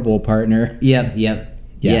horrible partner. Yep. Yeah.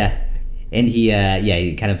 Yeah. And he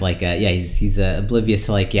kind of like he's oblivious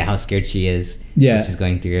to like how scared she is. Yeah. What she's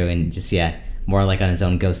going through, and just more like on his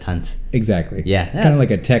own ghost hunt. Exactly. Yeah. Kind of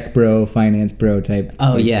like a tech bro, finance bro type.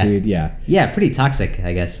 Oh, like, yeah. dude. Yeah. Yeah. Pretty toxic,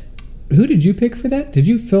 I guess. Who did you pick for that? Did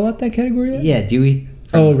you fill out that category yet? Yeah. Dewey.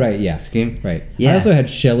 Oh, right. Yeah. Scream. Right. Yeah. I also had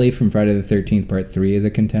Shelley from Friday the 13th Part 3 as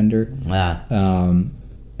a contender. Wow.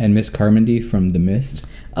 And Miss Carmody from The Mist.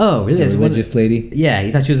 Oh, really? The religious lady. Yeah.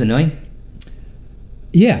 You thought she was annoying?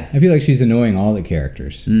 Yeah. I feel like she's annoying all the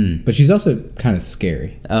characters. But she's also kind of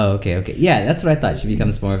scary. Oh, okay. Yeah, that's what I thought. She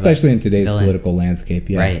becomes more Especially of a in today's villain. political landscape.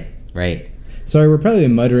 Yeah. Right. Sorry, we're probably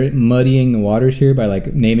muddying the waters here by like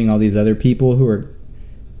naming all these other people who are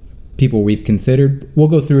people we've considered. We'll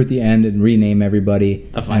go through at the end and rename everybody.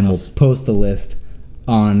 The and finals. we'll post the list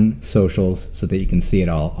on socials so that you can see it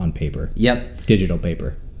all on paper. Yep. Digital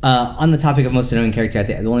paper. On the topic of most annoying character,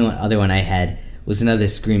 the only other one I had was another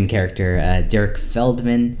Scream character, Derek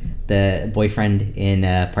Feldman, the boyfriend in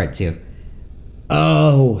Part 2.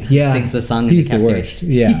 Oh, yeah. Sings the song in He's the the cafeteria. worst.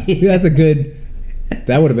 Yeah. That's a good...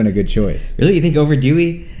 That would have been a good choice. Really? You think over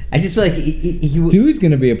Dewey? I just feel like he Dewey's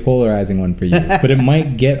going to be a polarizing one for you, but it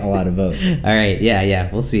might get a lot of votes. All right. Yeah.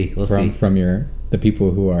 We'll see. From the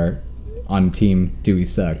people who are on team Dewey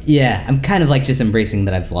sucks. Yeah, I'm kind of like just embracing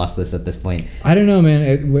that I've lost this at this point. I don't know, man.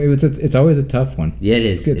 It's always a tough one. Yeah, it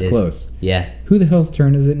is. It's close. Yeah. Who the hell's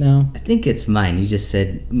turn is it now? I think it's mine. You just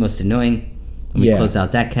said most annoying. Let me close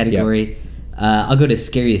out that category. Yep. I'll go to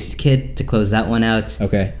scariest kid to close that one out.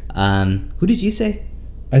 Okay. Who did you say?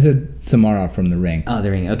 I said Samara from The Ring. Oh, The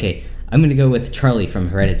Ring. Okay. I'm going to go with Charlie from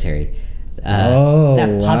Hereditary.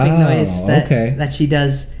 That popping noise okay. that she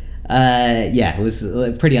does. It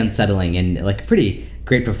was pretty unsettling and like a pretty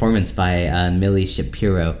great performance by Millie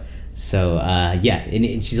Shapiro. So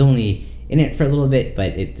and she's only in it for a little bit,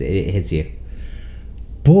 but it hits you.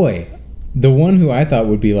 Boy, the one who I thought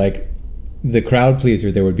would be like the crowd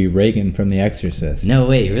pleaser there would be Reagan from The Exorcist. No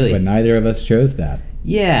way, really. But neither of us chose that.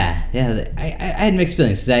 Yeah. I had mixed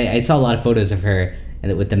feelings. I saw a lot of photos of her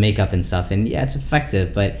and with the makeup and stuff, and yeah, it's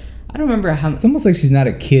effective, but I don't remember how. It's almost like she's not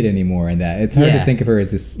a kid anymore in that. It's hard Yeah. to think of her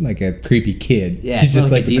as this like a creepy kid. Yeah, she's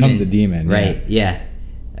just like like becomes a demon. Right. Yeah.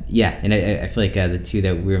 And I feel like the two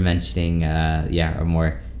that we were mentioning, are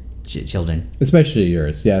more children. Especially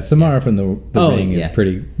yours. Yeah, Samara from the Ring is yeah.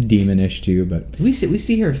 pretty demonish too, but Do we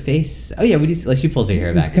see her face? Oh yeah, we do. Like she pulls her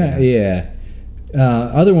hair back. it's kind of, yeah.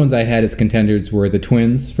 Other ones I had as contenders were the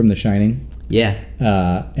twins from The Shining. Yeah.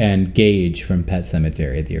 And Gage from Pet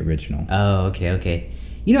Sematary, the original. Oh, okay.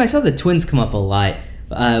 You know, I saw the twins come up a lot.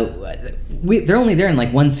 They're only there in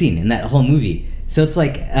like one scene in that whole movie, so it's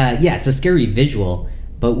like, it's a scary visual,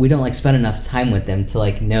 but we don't like spend enough time with them to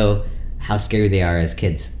like know how scary they are as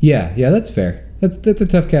kids. Yeah, that's fair. That's a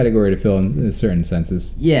tough category to fill in certain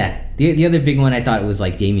senses. Yeah. The other big one I thought was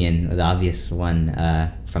like Damien, the obvious one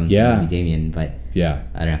from the movie Damien, but yeah,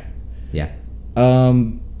 I don't know. Yeah.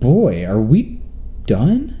 Boy, are we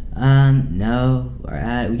done? No.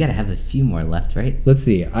 We gotta have a few more left, right? Let's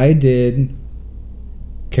see. I did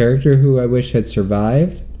character who I wish had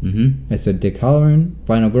survived. Mm-hmm. I said Dick Halloran.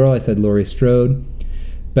 Final girl, I said Laurie Strode.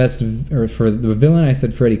 For the villain, I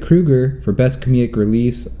said Freddy Krueger. For best comedic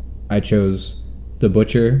release, I chose The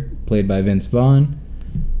Butcher, played by Vince Vaughn.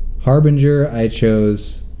 Harbinger, I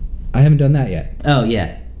chose. I haven't done that yet. Oh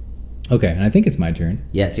yeah. Okay, and I think it's my turn.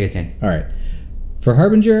 Yeah, it's your turn. All right. For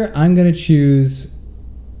Harbinger, I'm gonna choose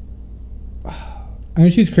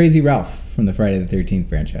Crazy Ralph from the Friday the 13th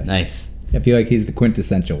franchise. Nice. I feel like he's the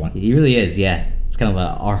quintessential one. He really is. Yeah. It's kind of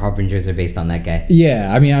our Harbingers are based on that guy.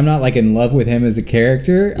 Yeah, I mean, I'm not like in love with him as a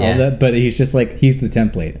character, but he's just like he's the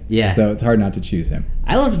template. Yeah. So it's hard not to choose him.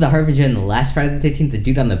 I loved the Harbinger in the last Friday the 13th, the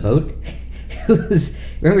dude on the boat.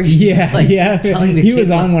 Remember He kids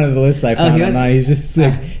was on one of the lists I found online. He's just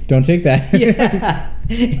like, don't take that. Yeah.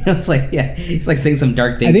 It's like, he's like saying some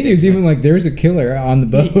dark things. I think he was even like, there's a killer on the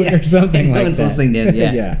boat or something no like one's that. listening to him.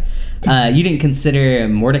 Yeah. Yeah. You didn't consider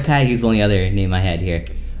Mordecai? He's the only other name I had here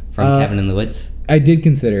from Cabin in the Woods. I did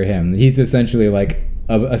consider him. He's essentially like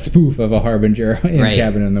a spoof of a Harbinger in Right.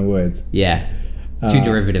 Cabin in the Woods. Yeah. Too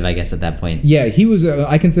derivative, I guess, at that point. Yeah, he was.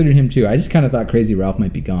 I considered him too. I just kind of thought Crazy Ralph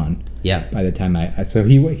might be gone. Yeah. By the time so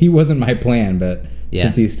he wasn't my plan, but Yeah.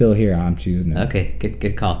 since he's still here, I'm choosing him. Okay,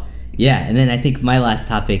 good call. Yeah, and then I think my last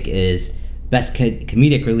topic is best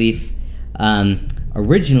comedic relief.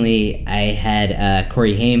 Originally, I had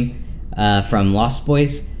Corey Haim from Lost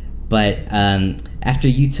Boys, but after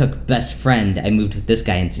you took best friend, I moved with this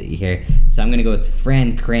guy into here. So I'm going to go with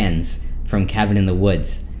Fran Kranz from Cabin in the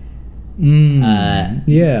Woods.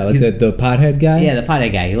 Yeah, like the pothead guy. Yeah, the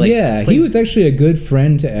pothead guy. He was actually a good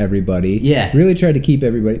friend to everybody. Yeah. Really tried to keep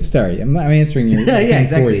everybody. Sorry, I'm answering your. Yeah,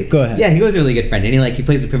 exactly. Go ahead. Yeah, he was a really good friend, and he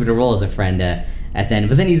plays a pivotal role as a friend at the end.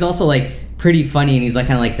 But then he's also like pretty funny, and he's like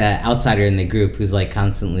kind of like the outsider in the group who's like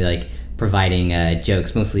constantly like providing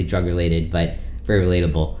jokes, mostly drug related, but very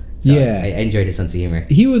relatable. So Yeah. I enjoyed his sense of humor.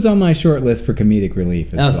 He was on my short list for comedic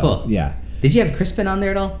relief as well. Cool. Yeah. Did you have Crispin on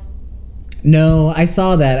there at all? No, I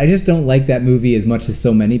saw that. I just don't like that movie as much as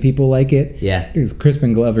so many people like it. Yeah. Because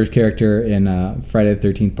Crispin Glover's character in Friday the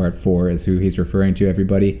 13th Part 4 is who he's referring to,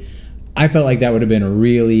 everybody. I felt like that would have been a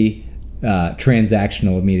really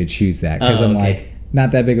transactional of me to choose that. Because I'm like,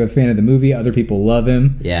 not that big of a fan of the movie. Other people love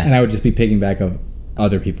him. Yeah. And I would just be picking back of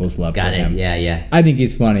other people's love for him. Yeah. I think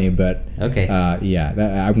he's funny, but Okay.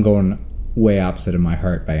 I'm going way opposite of my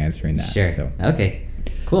heart by answering that. Sure. So Okay.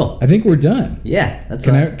 Cool. I think we're done. Yeah, that's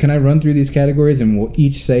Can I run through these categories and we'll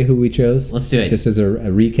each say who we chose? Let's do it. Just as a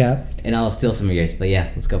recap. And I'll steal some of yours, but yeah,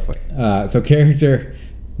 let's go for it. So character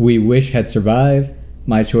we wish had survived.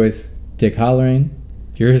 My choice, Dick Hollering.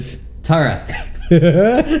 Yours? Tara.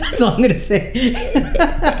 That's all I'm gonna say.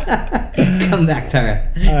 Come back,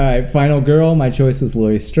 Tara. All right, final girl. My choice was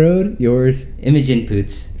Laurie Strode. Yours? Imogen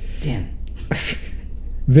Poots. Damn.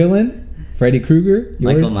 Villain, Freddy Krueger. Yours?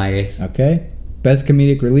 Michael Myers. Okay. Best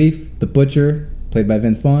comedic relief, The Butcher, played by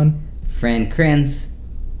Vince Vaughn. Fran Kranz.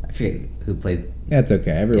 I forget who played. That's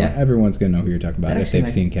okay. Everyone's gonna know who you're talking about That if they've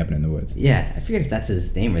actually seen Cabin in the Woods. Yeah, I forget if that's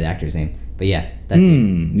his name or the actor's name. But yeah, that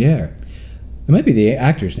dude. Yeah. It might be the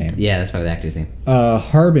actor's name. Yeah, that's probably the actor's name.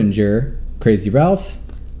 Harbinger, Crazy Ralph.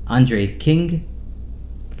 Andre King.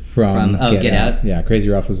 From Get Out. Yeah, Crazy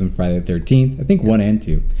Ralph was in Friday the 13th. I think 1 and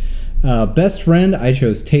 2. Best friend, I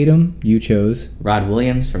chose Tatum. You chose? Rod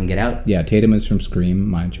Williams from Get Out. Yeah, Tatum is from Scream,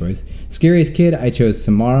 my choice. Scariest kid, I chose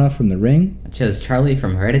Samara from The Ring. I chose Charlie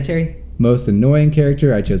from Hereditary. Most annoying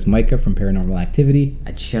character, I chose Micah from Paranormal Activity.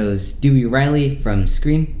 I chose Dewey Riley from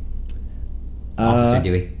Scream. Officer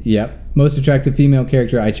Dewey. Yep. Most attractive female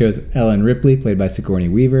character, I chose Ellen Ripley, played by Sigourney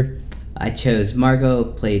Weaver. I chose Margot,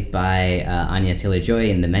 played by Anya Taylor-Joy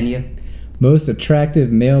in The Menu. Most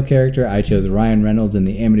attractive male character, I chose Ryan Reynolds in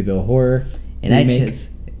the Amityville Horror And remake. I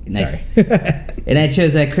chose... Nice. Sorry. And I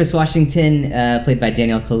chose Chris Washington, played by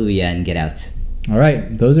Daniel Kaluuya in Get Out. All right,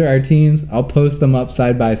 those are our teams. I'll post them up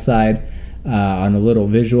side by side on a little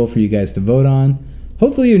visual for you guys to vote on.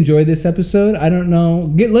 Hopefully you enjoyed this episode. I don't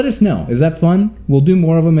know. Let us know. Is that fun? We'll do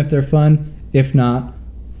more of them if they're fun. If not,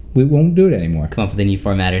 we won't do it anymore. Come up with a new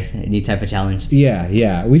formatters, a new type of challenge.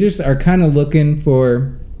 Yeah. We just are kind of looking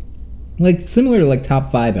for, like, similar to like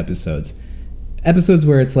top 5 episodes. Episodes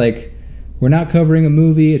where it's like, we're not covering a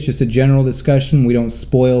movie. It's just a general discussion. We don't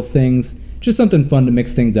spoil things. Just something fun to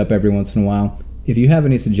mix things up every once in a while. If you have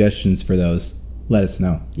any suggestions for those, let us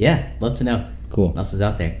know. Yeah, love to know. Cool. What else is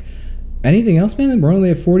out there? Anything else, man? We're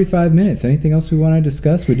only at 45 minutes. Anything else we want to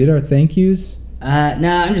discuss? We did our thank yous. No,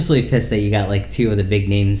 I'm just really pissed that you got like 2 of the big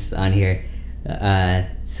names on here.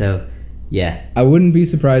 So, yeah. I wouldn't be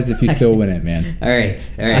surprised if you still win it, man. All right.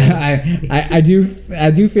 I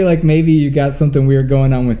do feel like maybe you got something weird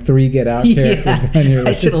going on with 3 Get Out characters on your I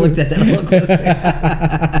list. should have looked at that a little closer.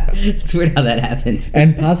 It's weird how that happens.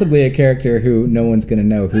 And possibly a character who no one's going to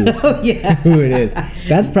know who it is.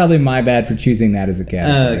 That's probably my bad for choosing that as a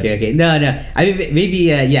category. Okay. No. I mean, maybe,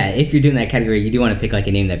 if you're doing that category, you do want to pick like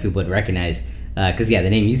a name that people would recognize. Because, the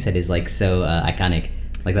name you said is like so iconic.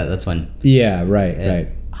 Like that's one. Yeah, right.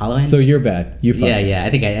 Halloween? So you're bad. You fucked up. Yeah. I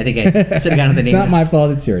think I should have gone with the name. Not my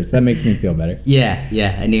fault, it's yours. That makes me feel better. Yeah.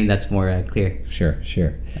 A name that's more clear. Sure.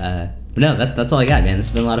 But no, that's all I got, man. This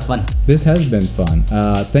has been a lot of fun. This has been fun.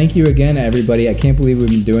 Thank you again, everybody. I can't believe we've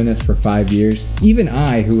been doing this for 5 years. Even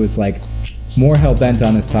I, who was like more hell-bent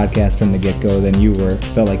on this podcast from the get-go than you were,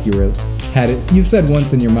 felt like you've said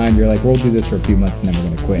once in your mind, you're like, we'll do this for a few months and then we're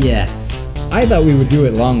going to quit. Yeah. I thought we would do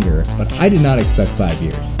it longer, but I did not expect 5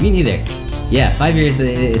 years. Me neither. yeah, 5 years.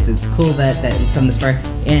 It's cool that we've come this far,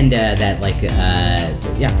 and that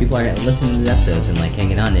people are listening to the episodes and like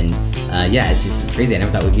hanging on, and it's just crazy. I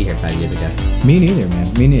never thought we'd be here 5 years ago. Me neither,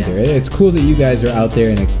 man. Me neither. Yeah. It's cool that you guys are out there,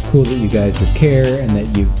 and it's cool that you guys care, and that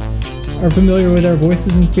you are familiar with our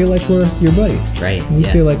voices and feel like we're your buddies. Right. We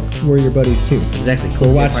feel like we're your buddies too. Exactly. Cool.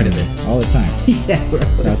 We're watching watching this all the time. Yeah, we're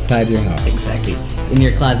outside your house. Exactly. In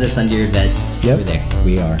your closets, under your beds. Yep. We're there.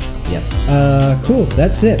 We are. Yep. Cool.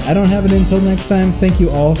 That's it. I don't have it until next time. Thank you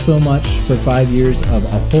all so much for 5 years of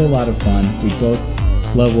a whole lot of fun. We both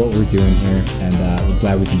love what we're doing here, and we're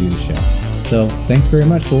glad we can do the show. So thanks very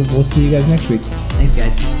much. We'll see you guys next week. Thanks,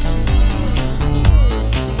 guys.